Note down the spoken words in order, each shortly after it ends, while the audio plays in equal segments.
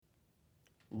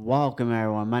Welcome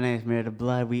everyone. My name is Mirror the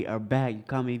Blood. We are back. You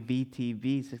call me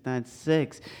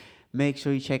VTV696. Make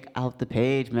sure you check out the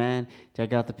page, man.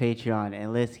 Check out the Patreon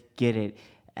and let's get it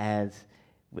as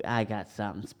I got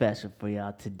something special for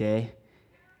y'all today.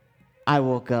 I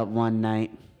woke up one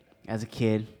night as a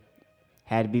kid,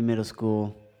 had to be middle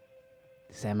school,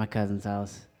 sat at my cousin's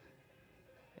house.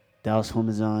 The house home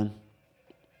is on,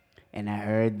 and I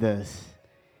heard this,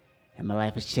 and my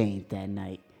life was changed that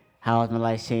night. How has my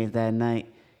life changed that night?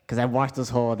 Because I watched this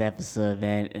whole episode,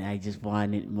 man, and I just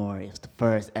wanted more. It was the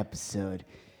first episode,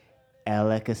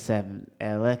 Eureka 7.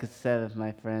 Eureka 7,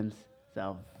 my friends. It's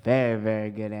a very, very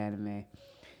good anime.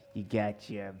 You got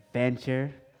your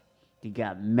adventure, you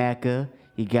got mecha,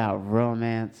 you got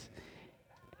romance.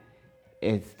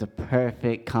 It's the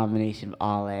perfect combination of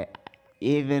all that.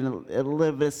 Even a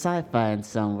little bit of sci-fi in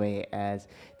some way, as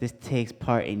this takes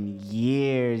part in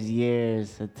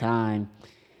years of time.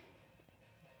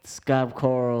 Scub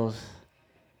corals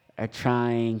are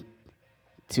trying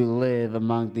to live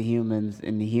among the humans,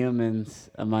 and the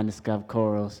humans among the scub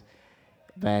corals.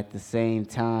 But at the same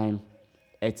time,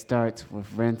 it starts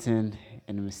with Renton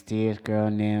and a mysterious girl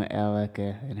named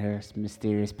Elika and her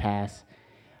mysterious past.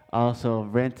 Also,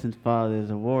 Renton's father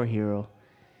is a war hero,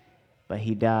 but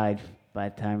he died by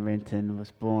the time Renton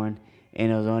was born,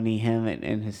 and it was only him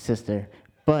and his sister.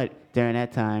 But during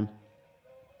that time,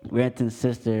 Renton's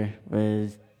sister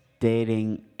was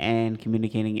dating and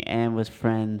communicating and was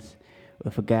friends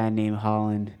with a guy named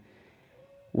Holland,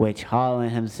 which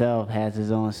Holland himself has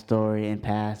his own story and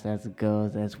past as it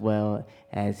goes, as well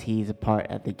as he's a part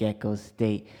of the Gecko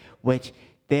State, which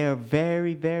they're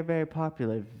very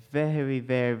popular. Very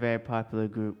popular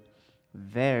group.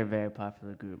 Very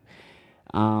popular group.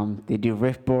 They do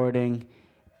rift boarding,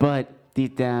 but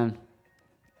deep down,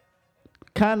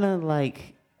 kind of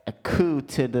like a coup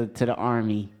to the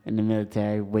army and the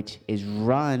military, which is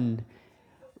run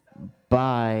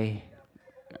by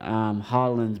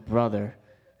Holland's brother,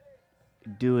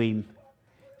 Dewey.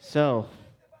 So,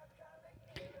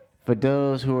 for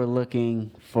those who are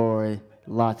looking for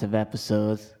lots of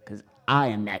episodes, because I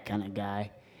am that kind of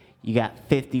guy, you got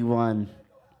 51.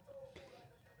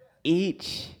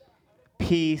 Each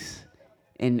piece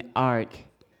in arc,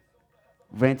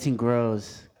 Renton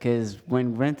grows, because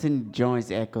when Renton joins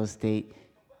the Echo State,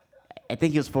 I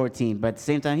think he was 14, but at the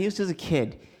same time, he was just a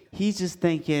kid. He's just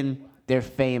thinking they're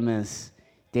famous.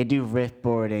 They do rift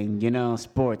boarding,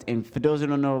 sports. And for those who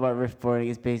don't know about rift boarding,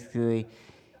 it's basically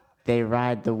they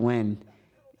ride the wind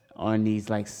on these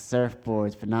like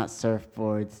surfboards, but not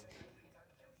surfboards.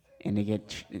 And they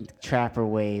get trapper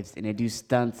waves, and they do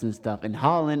stunts and stuff. And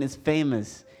Holland is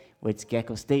famous, which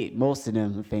Gecko State, most of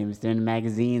them are famous. They're in the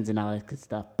magazines and all that good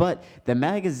stuff. But the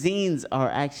magazines are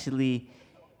actually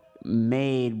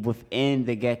made within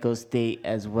the Gecko State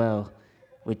as well,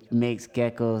 which makes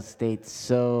Gecko State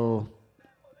so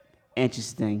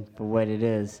interesting for what it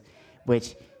is,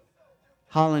 which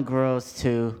Holland grows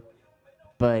to,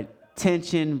 but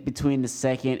tension between the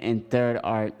second and third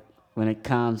arc when it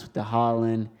comes to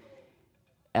Holland,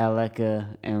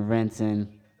 Aleka, and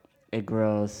Renton, it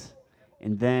grows.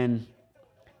 And then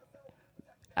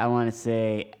I want to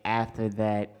say after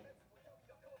that,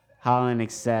 Holland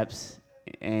accepts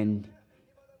and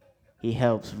he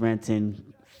helps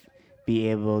Renton be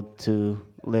able to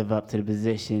live up to the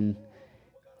position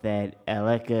that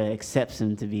Aleka accepts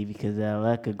him to be, because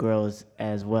Aleka grows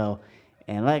as well.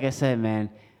 And like I said, man,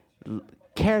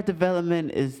 character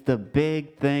development is the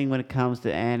big thing when it comes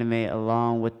to anime,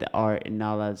 along with the art and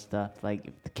all that stuff. Like,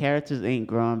 if the characters ain't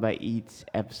growing by each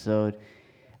episode,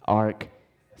 arc,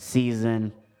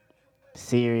 season,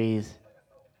 series,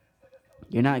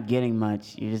 you're not getting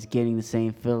much. You're just getting the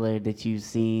same filler that you've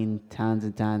seen tons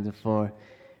and times before,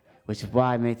 which is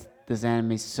why it makes this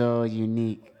anime so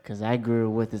unique, because I grew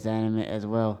with this anime as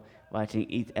well, watching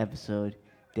each episode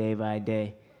day by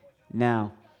day.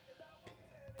 Now,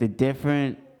 the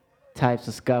different types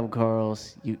of scub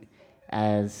corals,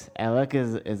 as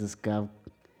Aleka is a scub,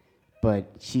 but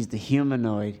she's the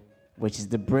humanoid, which is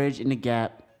the bridge in the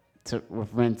gap with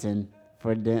Renton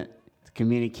for them to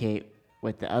communicate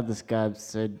with the other scubs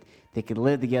so they could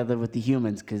live together with the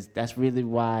humans, because that's really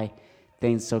why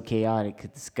things are so chaotic,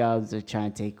 because the scubs are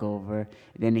trying to take over,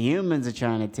 and then the humans are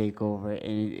trying to take over,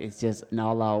 and it's just an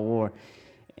all-out war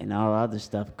and all other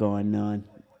stuff going on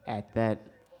at that.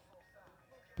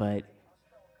 But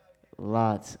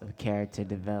lots of character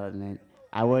development.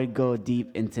 I would go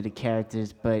deep into the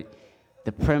characters, but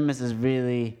the premise is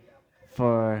really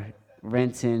for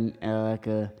Renton and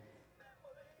Aleka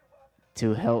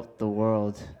to help the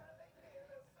world,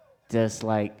 just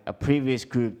like a previous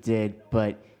group did,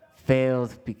 but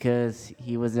failed because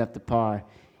he wasn't up to par,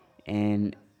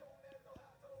 and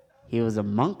he was a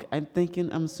monk. I'm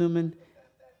assuming,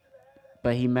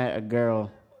 but he met a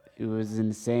girl who was in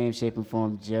the same shape and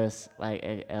form, just like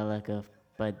Elika,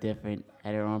 but different,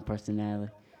 had her own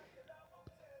personality.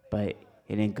 But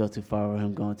it didn't go too far with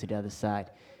him going to the other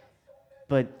side.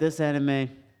 But this anime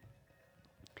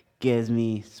gives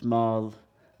me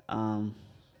um,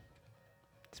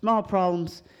 small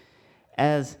problems,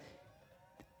 as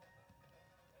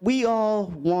we all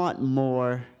want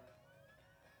more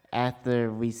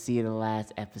after we see the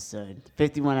last episode.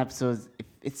 51 episodes,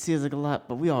 it seems like a lot,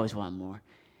 but we always want more.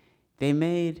 They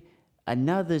made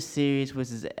another series,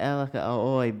 which is Elika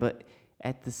Aoi, but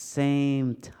at the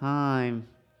same time,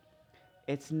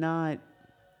 it's not,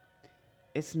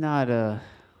 it's not a,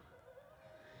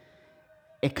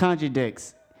 it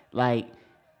contradicts. Like,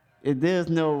 there's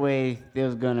no way they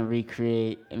was gonna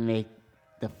recreate and make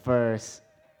the first,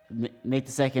 make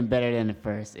the second better than the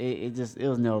first. It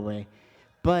was no way.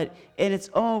 But in its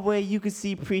own way, you can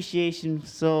see appreciation.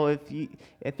 So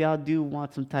if y'all do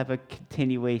want some type of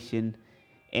continuation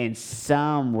in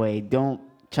some way, don't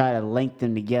try to link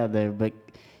them together, but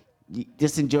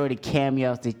just enjoy the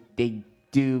cameos that they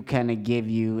do kind of give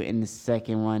you in the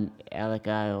second one, Alec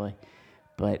Iowa.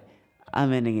 But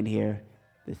I'm ending it here.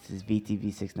 This is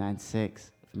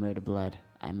VTV696 from Murder Blood.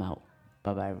 I'm out.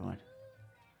 Bye bye, everyone.